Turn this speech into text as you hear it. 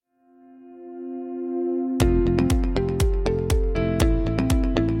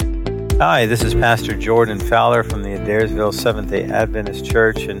Hi, this is Pastor Jordan Fowler from the Adairsville Seventh-day Adventist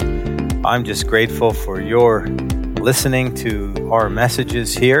Church, and I'm just grateful for your listening to our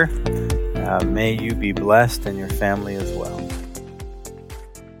messages here. May you be blessed and your family as well.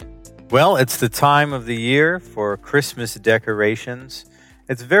 Well, it's the time of the year for Christmas decorations.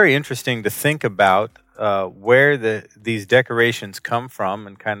 It's very interesting to think about where these decorations come from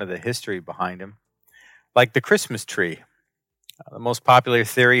and kind of the history behind them. Like the Christmas tree. The most popular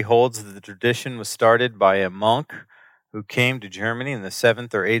theory holds that the tradition was started by a monk who came to Germany in the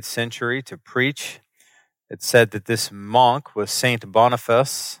 7th or 8th century to preach. It's said that this monk was Saint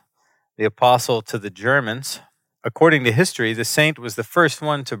Boniface, the apostle to the Germans. According to history, the saint was the first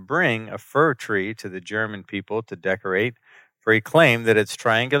one to bring a fir tree to the German people to decorate, for he claimed that its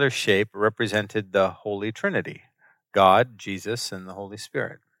triangular shape represented the Holy Trinity, God, Jesus, and the Holy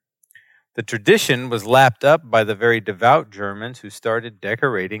Spirit. The tradition was lapped up by the very devout Germans who started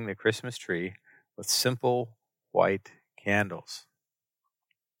decorating the Christmas tree with simple white candles.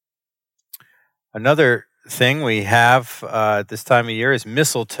 Another thing we have at this time of year is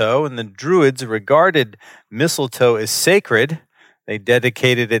mistletoe, and the Druids regarded mistletoe as sacred. They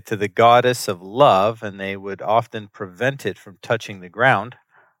dedicated it to the goddess of love, and they would often prevent it from touching the ground.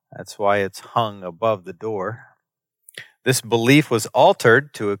 That's why it's hung above the door. This belief was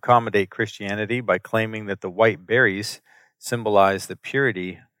altered to accommodate Christianity by claiming that the white berries symbolize the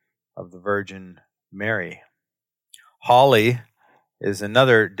purity of the Virgin Mary. Holly is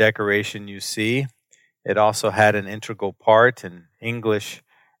another decoration you see. It also had an integral part in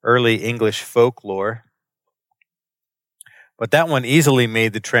early English folklore. But that one easily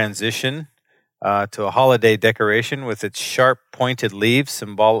made the transition to a holiday decoration with its sharp pointed leaves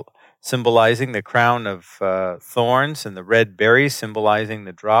symbolizing the crown of thorns, and the red berries symbolizing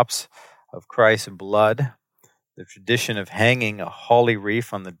the drops of Christ's blood. The tradition of hanging a holly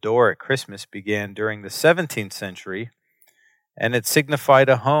wreath on the door at Christmas began during the 17th century, and it signified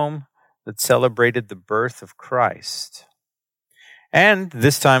a home that celebrated the birth of Christ. And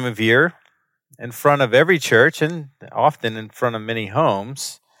this time of year, in front of every church, and often in front of many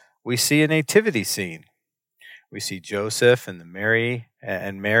homes, we see a nativity scene. We see Joseph and Mary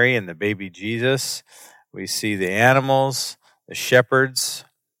and the baby Jesus. We see the animals, the shepherds,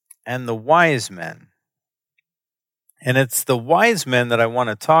 and the wise men. And it's the wise men that I want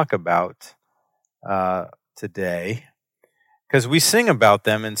to talk about today, because we sing about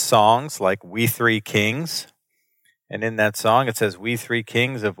them in songs like We Three Kings. And in that song it says, "We three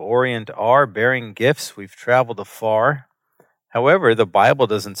kings of Orient are, bearing gifts, we've traveled afar." However, the Bible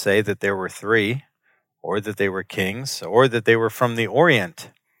doesn't say that there were three, or that they were kings, or that they were from the Orient.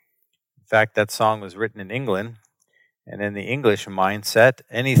 In fact, that song was written in England, and in the English mindset,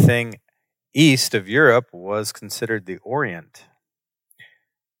 anything east of Europe was considered the Orient.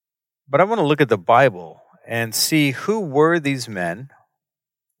 But I want to look at the Bible and see who were these men,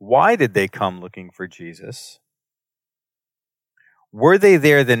 why did they come looking for Jesus, were they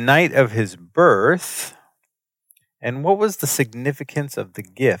there the night of his birth, and what was the significance of the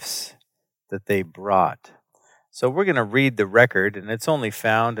gifts that they brought. So we're going to read the record, and it's only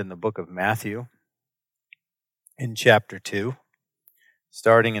found in the book of Matthew in chapter 2,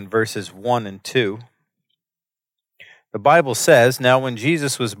 starting in verses 1 and 2. The Bible says, "Now when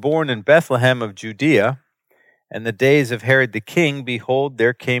Jesus was born in Bethlehem of Judea, in the days of Herod the king, behold,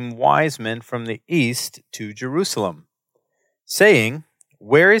 there came wise men from the east to Jerusalem, saying,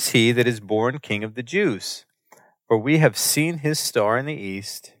 Where is he that is born King of the Jews? For we have seen his star in the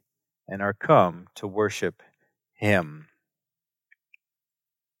east, and are come to worship him."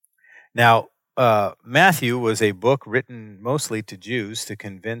 Now, Matthew was a book written mostly to Jews to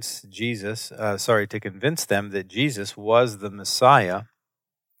convince them that Jesus was the Messiah.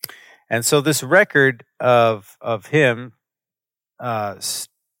 And so this record of him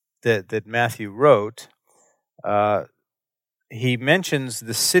that Matthew wrote, he mentions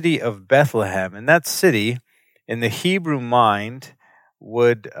the city of Bethlehem, and that city, in the Hebrew mind,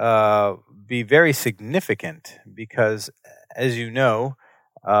 would be very significant because, as you know,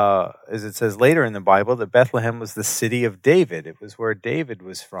 as it says later in the Bible, that Bethlehem was the city of David. It was where David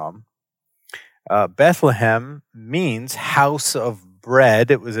was from. Bethlehem means house of bread.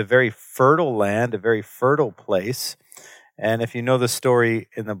 It was a very fertile land, a very fertile place. And if you know the story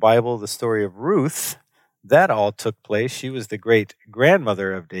in the Bible, the story of Ruth, that all took place. She was the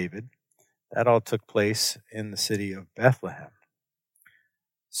great-grandmother of David. That all took place in the city of Bethlehem.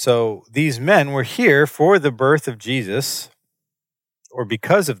 So these men were here for the birth of Jesus, or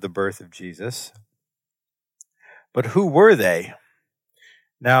because of the birth of Jesus. But who were they?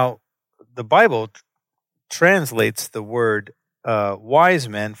 Now, the Bible translates the word wise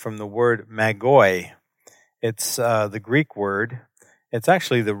men from the word magoi. It's the Greek word. It's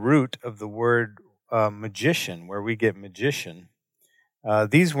actually the root of the word magician, where we get magician.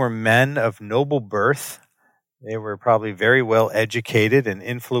 These were men of noble birth. They were probably very well educated and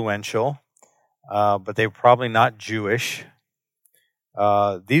influential, but they were probably not Jewish.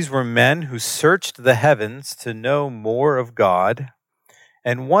 These were men who searched the heavens to know more of God.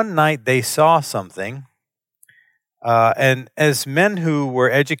 And one night they saw something. And as men who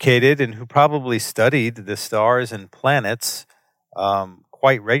were educated and who probably studied the stars and planets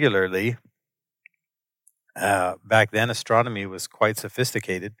quite regularly, back then astronomy was quite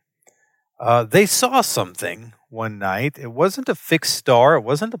sophisticated, they saw something one night. It wasn't a fixed star, it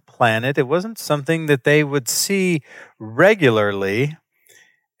wasn't a planet, it wasn't something that they would see regularly.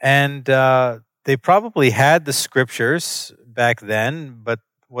 And they probably had the scriptures back then, but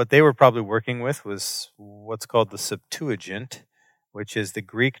what they were probably working with was what's called the Septuagint, which is the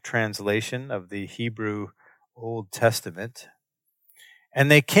Greek translation of the Hebrew Old Testament. And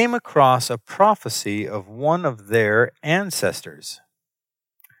they came across a prophecy of one of their ancestors,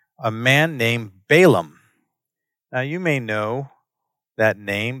 a man named Balaam. Now, you may know that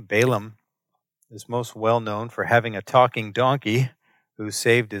name. Balaam is most well known for having a talking donkey who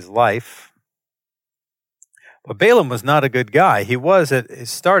saved his life. But Balaam was not a good guy. He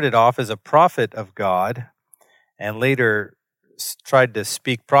started off as a prophet of God and later tried to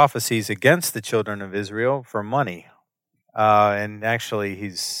speak prophecies against the children of Israel for money. And actually,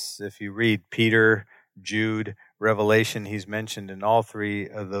 if you read Peter, Jude, Revelation, he's mentioned in all three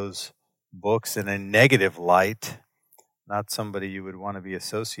of those books in a negative light, not somebody you would want to be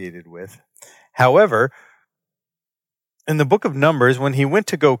associated with. However, in the book of Numbers, when he went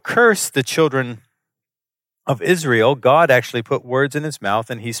to go curse the children of Israel, God actually put words in his mouth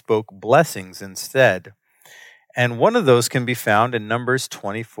and he spoke blessings instead. And one of those can be found in Numbers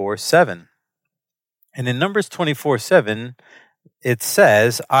 24:7. And in Numbers 24:7, it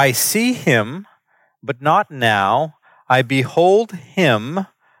says, I see him, but not now. I behold him,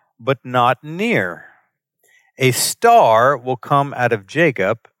 but not near. A star will come out of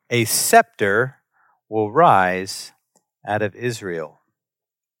Jacob, a scepter will rise out of Israel.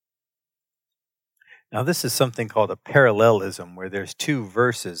 Now, this is something called a parallelism, where there's two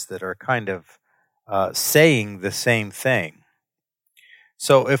verses that are kind of saying the same thing.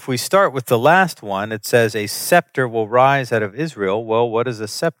 So if we start with the last one, it says, a scepter will rise out of Israel. Well, what is a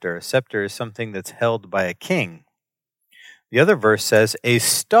scepter? A scepter is something that's held by a king. The other verse says, a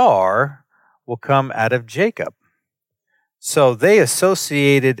star will come out of Jacob. So they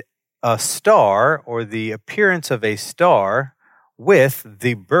associated a star, or the appearance of a star, with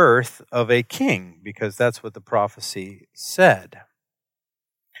the birth of a king, because that's what the prophecy said.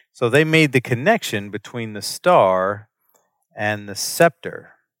 So they made the connection between the star and the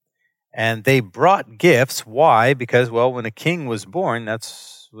scepter. And they brought gifts. Why? Because, well, when a king was born, that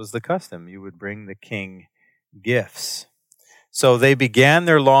was the custom. You would bring the king gifts. So they began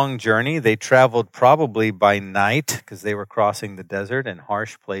their long journey. They traveled probably by night because they were crossing the desert in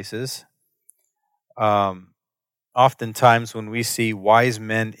harsh places. Oftentimes when we see wise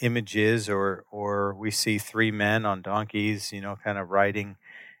men images or we see three men on donkeys, kind of riding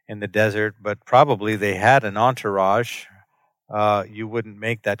in the desert, but probably they had an entourage. You wouldn't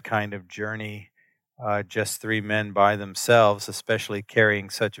make that kind of journey just three men by themselves, especially carrying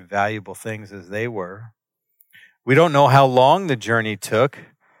such valuable things as they were. We don't know how long the journey took,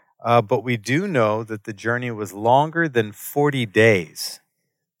 but we do know that the journey was longer than 40 days.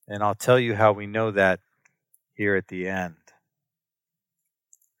 And I'll tell you how we know that here at the end.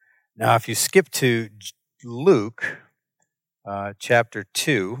 Now, if you skip to Luke chapter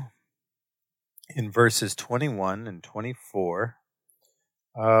 2, in verses 21 and 24,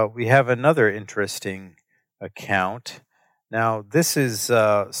 we have another interesting account. Now, this is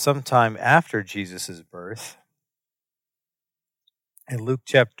sometime after Jesus' birth. In Luke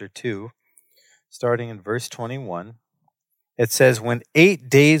chapter 2, starting in verse 21, it says, when 8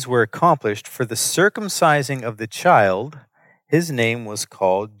 days were accomplished for the circumcising of the child, his name was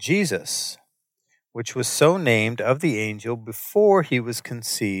called Jesus, which was so named of the angel before he was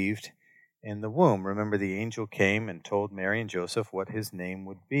conceived in the womb. Remember, the angel came and told Mary and Joseph what his name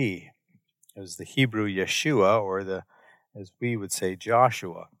would be. It was the Hebrew Yeshua, or as we would say,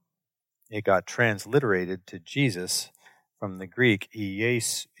 Joshua. It got transliterated to Jesus from the Greek,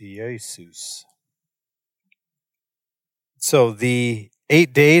 Iesus. So the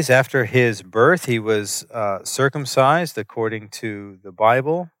 8 days after his birth, he was circumcised according to the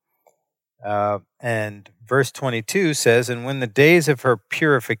Bible. And verse 22 says, and when the days of her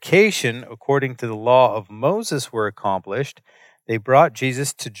purification according to the law of Moses were accomplished, they brought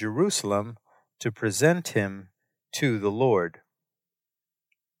Jesus to Jerusalem to present him to the Lord.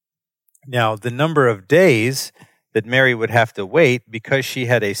 Now, the number of days that Mary would have to wait, because she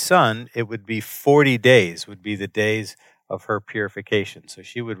had a son, it would be 40 days, would be the days of her purification. So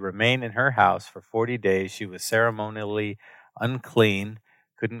she would remain in her house for 40 days. She was ceremonially unclean,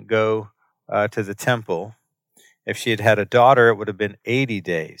 couldn't go to the temple. If she had had a daughter, it would have been 80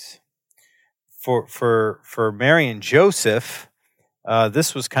 days. For Mary and Joseph,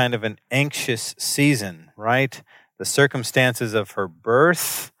 this was kind of an anxious season, right? The circumstances of her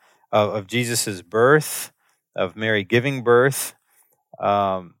birth, of Jesus' birth, of Mary giving birth,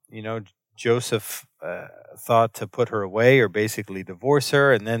 Joseph thought to put her away or basically divorce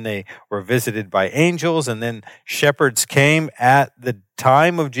her, and then they were visited by angels, and then shepherds came at the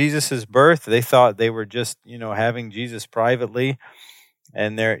time of Jesus' birth. They thought they were just, having Jesus privately,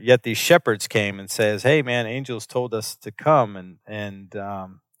 and yet these shepherds came and says, "Hey, man, angels told us to come," and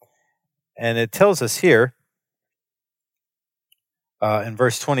it tells us here in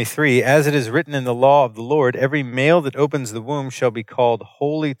verse 23, "As it is written in the law of the Lord, every male that opens the womb shall be called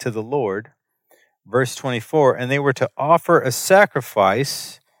holy to the Lord." Verse 24, "And they were to offer a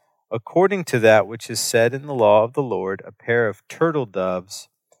sacrifice according to that which is said in the law of the Lord, a pair of turtle doves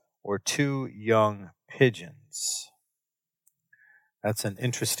or 2 young pigeons." That's an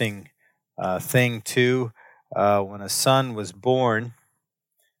interesting thing, too. When a son was born,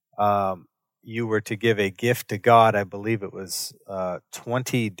 you were to give a gift to God. I believe it was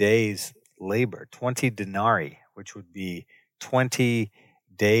 20 days labor, 20 denarii, which would be 20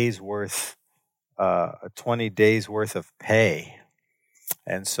 days worth 20 days worth of pay.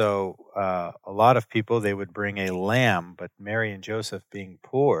 And so a lot of people, they would bring a lamb, but Mary and Joseph, being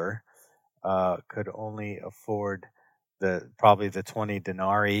poor, could only afford probably the 20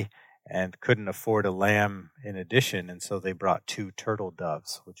 denarii and couldn't afford a lamb in addition, and so they brought 2 turtle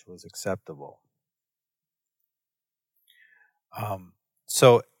doves, which was acceptable.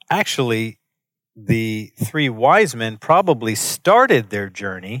 So actually, the 3 wise men probably started their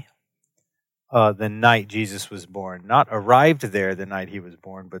journey the night Jesus was born. Not arrived there the night he was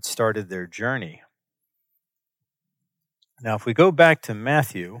born, but started their journey. Now, if we go back to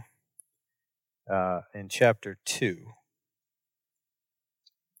Matthew in chapter 2,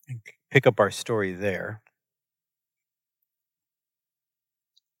 and pick up our story there,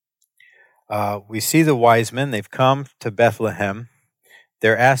 we see the wise men. They've come to Bethlehem.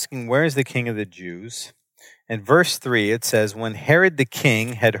 They're asking, "Where is the King of the Jews?" In verse 3, it says, "When Herod the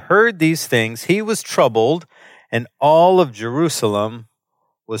king had heard these things, he was troubled, and all of Jerusalem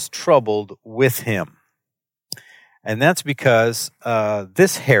was troubled with him." And that's because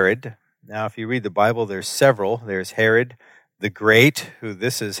this Herod, now if you read the Bible, there's several. There's Herod the Great,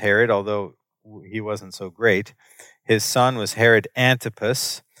 this is Herod, although he wasn't so great. His son was Herod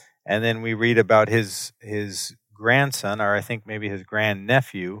Antipas, and then we read about his grandson, or I think maybe his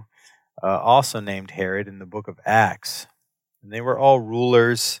grandnephew, also named Herod, in the book of Acts. And they were all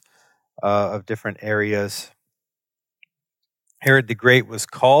rulers of different areas. Herod the Great was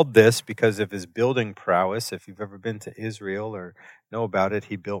called this because of his building prowess. If you've ever been to Israel or know about it,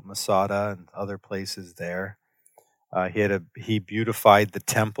 he built Masada and other places there. He beautified the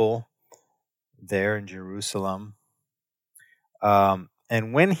temple there in Jerusalem.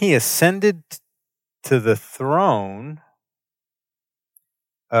 And when he ascended to the throne,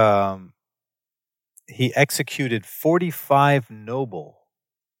 he executed 45 nobles.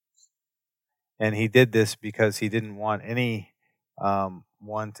 And he did this because he didn't want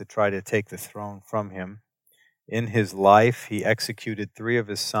one to try to take the throne from him. In his life, he executed 3 of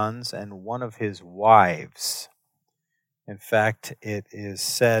his sons and 1 of his wives. In fact, it is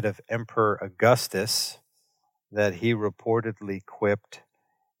said of Emperor Augustus that he reportedly quipped,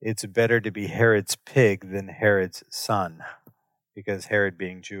 "It's better to be Herod's pig than Herod's son," because Herod,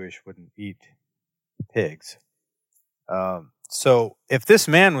 being Jewish, wouldn't eat pigs. So if this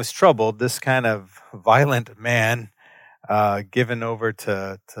man was troubled, this kind of violent man, given over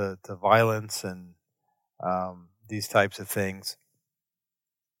to violence and these types of things,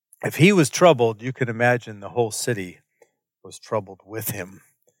 if he was troubled, you can imagine the whole city was troubled with him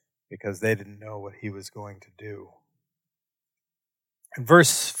because they didn't know what he was going to do. And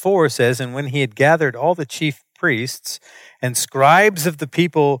verse 4 says, "And when he had gathered all the chief priests and scribes of the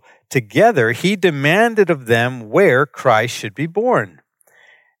people together, he demanded of them where Christ should be born.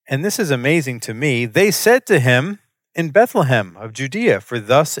 And this is amazing to me. They said to him, 'In Bethlehem of Judea, for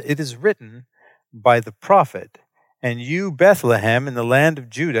thus it is written by the prophet, and you, Bethlehem, in the land of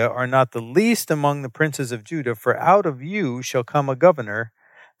Judah, are not the least among the princes of Judah, for out of you shall come a governor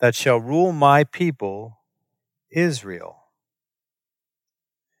that shall rule my people, Israel.'"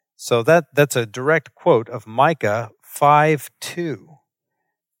 So that's a direct quote of Micah 5:2.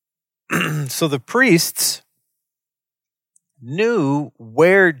 So the priests knew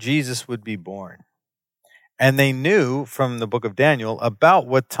where Jesus would be born. And they knew from the book of Daniel about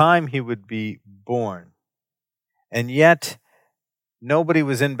what time he would be born. And yet, nobody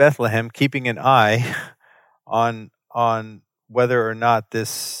was in Bethlehem keeping an eye on whether or not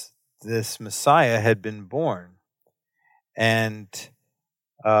this Messiah had been born. And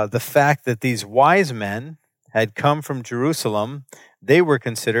the fact that these wise men had come from Jerusalem, they were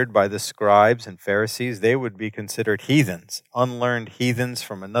considered by the scribes and Pharisees, they would be considered heathens, unlearned heathens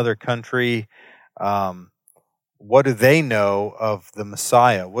from another country. What do they know of the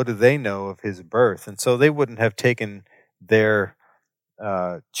Messiah? What do they know of his birth? And so they wouldn't have taken their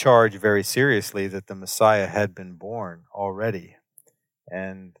charge very seriously that the Messiah had been born already.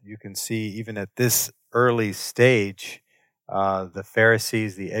 And you can see even at this early stage, the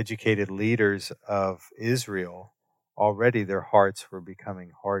Pharisees, the educated leaders of Israel, already their hearts were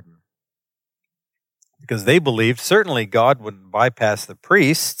becoming hardened. Because they believed certainly God wouldn't bypass the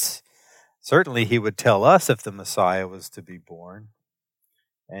priests. Certainly he would tell us if the Messiah was to be born.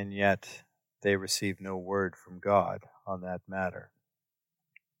 And yet they received no word from God on that matter.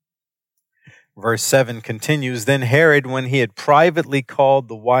 Verse 7 continues, Then Herod, when he had privately called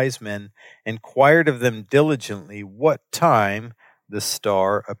the wise men, inquired of them diligently what time the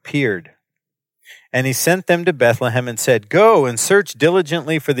star appeared. And he sent them to Bethlehem and said, Go and search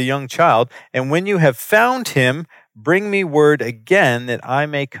diligently for the young child, and when you have found him, bring me word again that I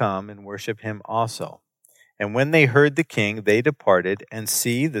may come and worship him also. And when they heard the king, they departed, and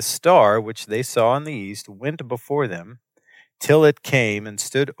see, the star which they saw in the east went before them, till it came and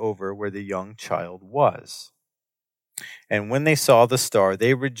stood over where the young child was. And when they saw the star,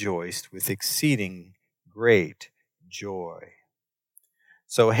 they rejoiced with exceeding great joy.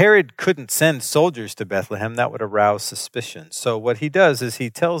 So Herod couldn't send soldiers to Bethlehem. That would arouse suspicion. So what he does is he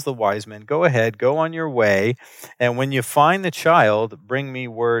tells the wise men, Go ahead, go on your way, and when you find the child, bring me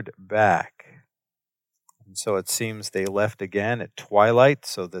word back. And so it seems they left again at twilight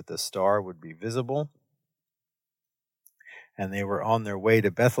so that the star would be visible. And they were on their way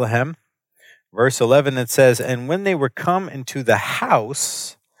to Bethlehem. Verse 11, it says, And when they were come into the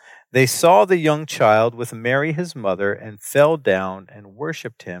house, they saw the young child with Mary his mother, and fell down and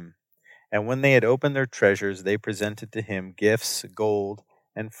worshipped him. And when they had opened their treasures, they presented to him gifts, gold,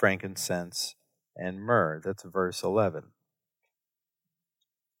 and frankincense, and myrrh. That's verse 11.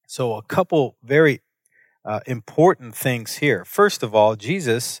 So a couple very important things here. First of all,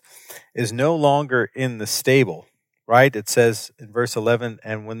 Jesus is no longer in the stable. Right? It says in verse 11,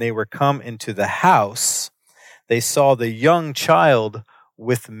 and when they were come into the house, they saw the young child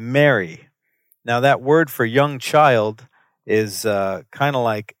with Mary. Now that word for young child is kind of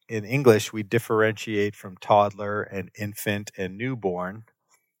like in English we differentiate from toddler and infant and newborn,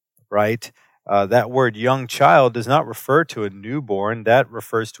 right? That word young child does not refer to a newborn. That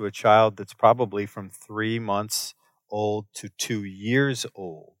refers to a child that's probably from 3 months old to 2 years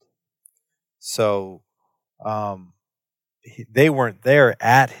old. So, they weren't there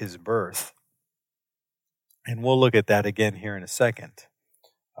at his birth. And we'll look at that again here in a second.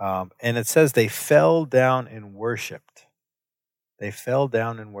 And it says they fell down and worshiped. They fell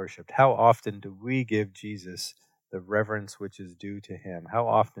down and worshiped. How often do we give Jesus the reverence which is due to him? How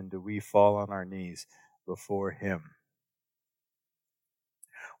often do we fall on our knees before him?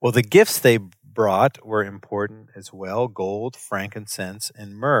 Well, the gifts they brought were important as well: gold, frankincense,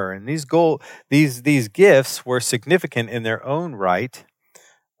 and myrrh. And these gifts were significant in their own right.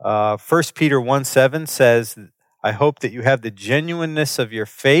 1 Peter 1:7 says, I hope that you have the genuineness of your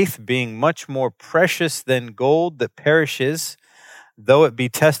faith, being much more precious than gold that perishes, though it be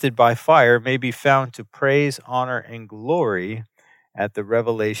tested by fire, may be found to praise, honor, and glory at the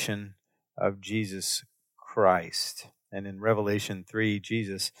revelation of Jesus Christ. And in Revelation 3,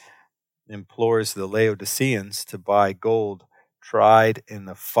 Jesus implores the Laodiceans to buy gold tried in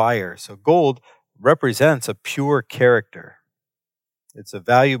the fire. So gold represents a pure character. It's a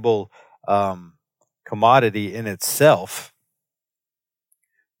valuable commodity in itself,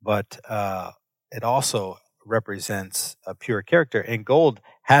 but it also represents a pure character. And gold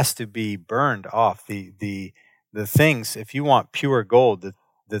has to be burned off. The things, if you want pure gold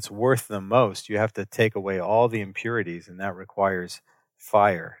that's worth the most, you have to take away all the impurities, and that requires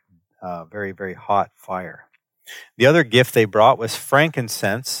fire, very, very hot fire. The other gift they brought was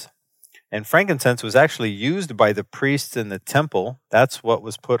frankincense. And frankincense was actually used by the priests in the temple. That's what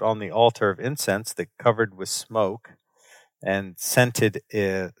was put on the altar of incense that covered with smoke and scented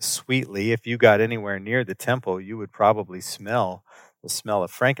sweetly. If you got anywhere near the temple, you would probably smell the smell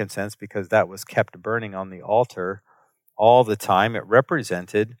of frankincense because that was kept burning on the altar all the time. It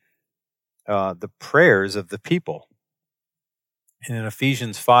represented the prayers of the people. And in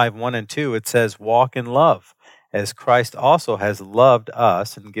Ephesians 5:1-2, it says, "Walk in love, as Christ also has loved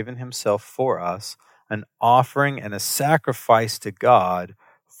us and given himself for us, an offering and a sacrifice to God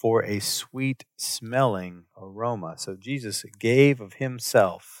for a sweet-smelling aroma." So Jesus gave of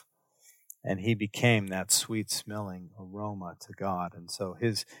himself, and he became that sweet-smelling aroma to God. And so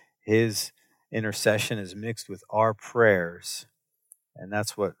his intercession is mixed with our prayers, and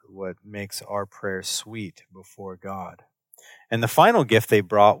that's what makes our prayers sweet before God. And the final gift they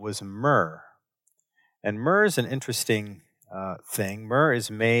brought was myrrh. And myrrh is an interesting thing. Myrrh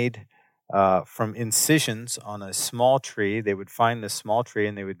is made from incisions on a small tree. They would find this small tree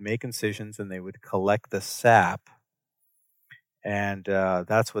and they would make incisions and they would collect the sap. And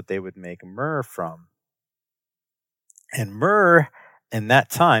that's what they would make myrrh from. And myrrh in that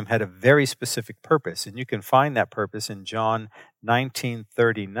time had a very specific purpose. And you can find that purpose in John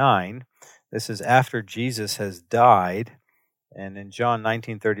 19:39. This is after Jesus has died. And in John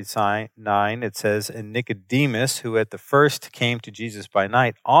 19:39, it says, "And Nicodemus, who at the first came to Jesus by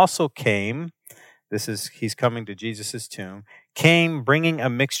night, also came," he's coming to Jesus' tomb, "came bringing a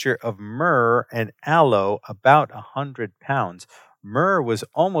mixture of myrrh and aloe, about 100 pounds. Myrrh was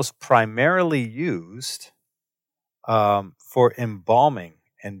almost primarily used for embalming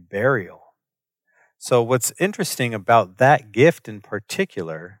and burial. So what's interesting about that gift in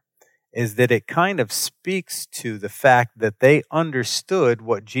particular is that it kind of speaks to the fact that they understood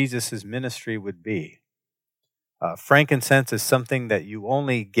what Jesus' ministry would be. Frankincense is something that you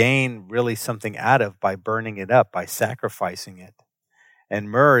only gain really something out of by burning it up, by sacrificing it. And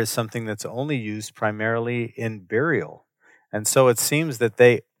myrrh is something that's only used primarily in burial. And so it seems that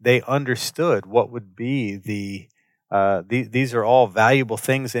they understood what would be these are all valuable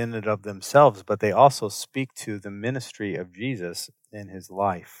things in and of themselves, but they also speak to the ministry of Jesus in his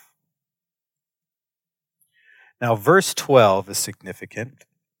life. Now, verse 12 is significant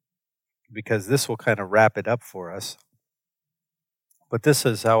because this will kind of wrap it up for us. But this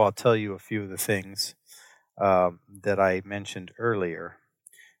is how I'll tell you a few of the things that I mentioned earlier.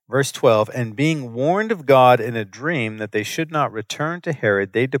 Verse 12, "And being warned of God in a dream that they should not return to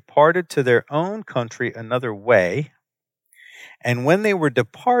Herod, they departed to their own country another way. And when they were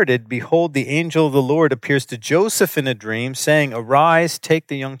departed, behold, the angel of the Lord appears to Joseph in a dream, saying, Arise, take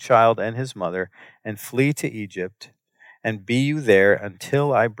the young child and his mother, and flee to Egypt, and be you there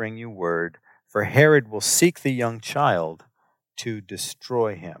until I bring you word, for Herod will seek the young child to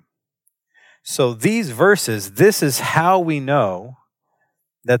destroy him." So these verses, this is how we know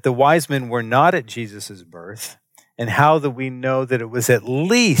that the wise men were not at Jesus' birth, and how that we know that it was at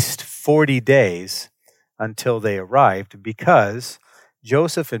least 40 days until they arrived, because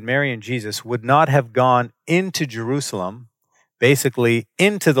Joseph and Mary and Jesus would not have gone into Jerusalem, basically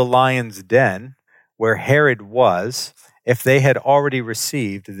into the lion's den where Herod was, if they had already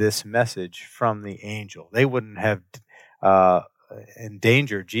received this message from the angel. They wouldn't have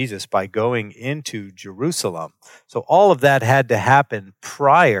endangered Jesus by going into Jerusalem. So all of that had to happen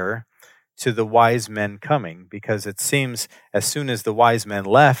prior to the wise men coming, because it seems as soon as the wise men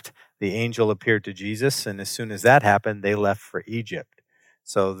left, the angel appeared to Jesus, and as soon as that happened, they left for Egypt.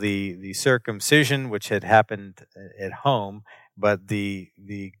 So the circumcision, which had happened at home, but the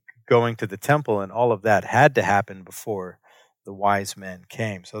going to the temple and all of that had to happen before the wise men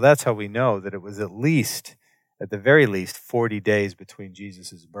came. So that's how we know that it was at the very least, 40 days between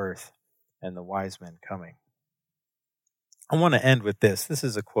Jesus' birth and the wise men coming. I want to end with this. This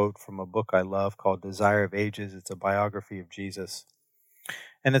is a quote from a book I love called Desire of Ages. It's a biography of Jesus.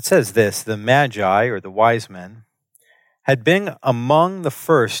 And it says this: "The Magi, or the wise men, had been among the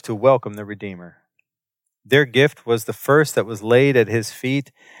first to welcome the Redeemer. Their gift was the first that was laid at his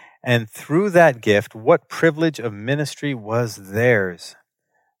feet, and through that gift, what privilege of ministry was theirs?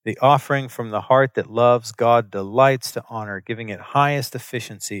 The offering from the heart that loves God delights to honor, giving it highest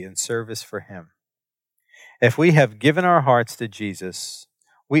efficiency in service for him. If we have given our hearts to Jesus,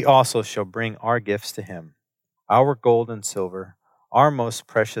 we also shall bring our gifts to him, our gold and silver, our most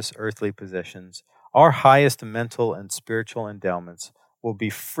precious earthly possessions, our highest mental and spiritual endowments will be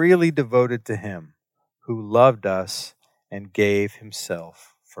freely devoted to him who loved us and gave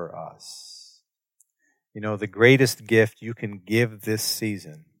himself for us." You know, the greatest gift you can give this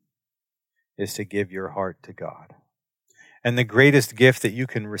season is to give your heart to God. And the greatest gift that you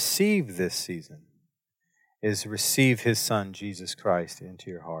can receive this season is receive his Son, Jesus Christ, into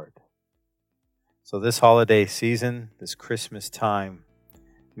your heart. So this holiday season, this Christmas time,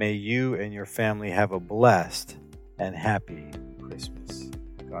 may you and your family have a blessed and happy Christmas.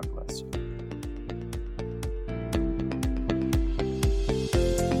 God bless you.